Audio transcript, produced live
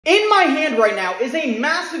In my hand right now is a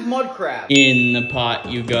massive mud crab. In the pot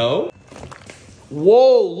you go.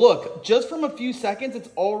 Whoa, look, just from a few seconds, it's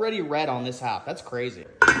already red on this half. That's crazy.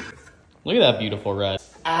 Look at that beautiful red.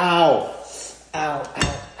 Ow. Ow, ow,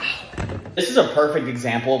 ow. This is a perfect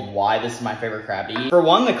example of why this is my favorite crab to eat. For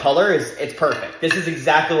one, the color it's perfect. This is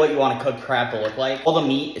exactly what you want a cooked crab to look like. All the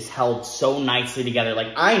meat is held so nicely together.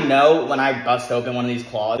 Like, I know when I bust open one of these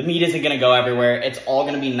claws, the meat isn't gonna go everywhere. It's all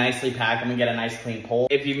gonna be nicely packed. I'm gonna get a nice clean pull.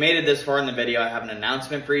 If you've made it this far in the video, I have an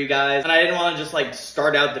announcement for you guys. And I didn't wanna just like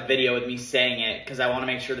start out the video with me saying it because I wanna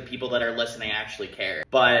make sure the people that are listening actually care.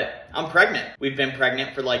 But I'm pregnant. We've been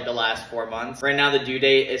pregnant for like the last 4 months. Right now, the due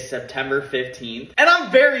date is September 15th. And I'm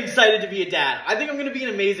very excited to be a dad. I think I'm gonna be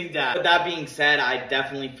an amazing dad. With that being said, I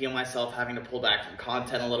definitely feel myself having to pull back from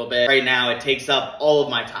content a little bit. Right now, it takes up all of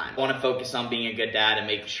my time. I wanna focus on being a good dad and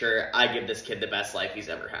making sure I give this kid the best life he's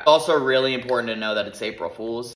ever had. Also really important to know that it's April Fool's.